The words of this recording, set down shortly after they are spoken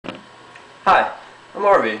Hi, I'm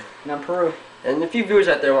Harvey. And I'm Peru. And if you viewers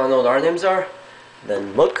out there want to know what our names are,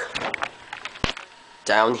 then look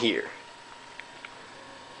down here.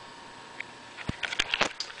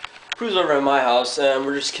 Peru's over at my house and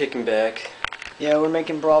we're just kicking back. Yeah, we're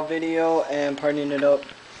making brawl video and partying it up.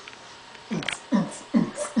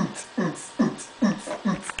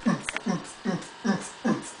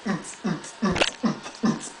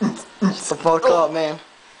 Shut the fuck up, man.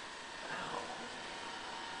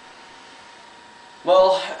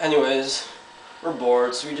 Well, anyways, we're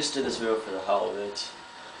bored, so we just did this video for the hell of it.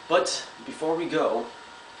 But before we go,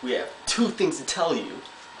 we have 2 things to tell you.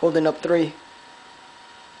 Holding up 3.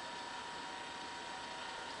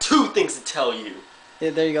 2 things to tell you.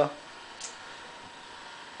 Yeah, there you go.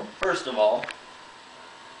 First of all,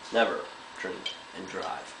 never drink and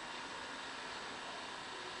drive.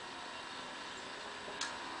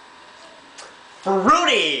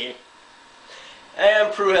 Rudy!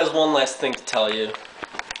 And Peru has one last thing to tell you.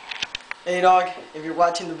 Hey dog, if you're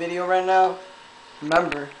watching the video right now,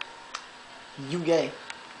 remember, you gay.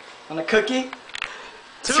 Want a cookie?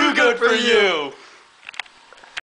 Too good for you!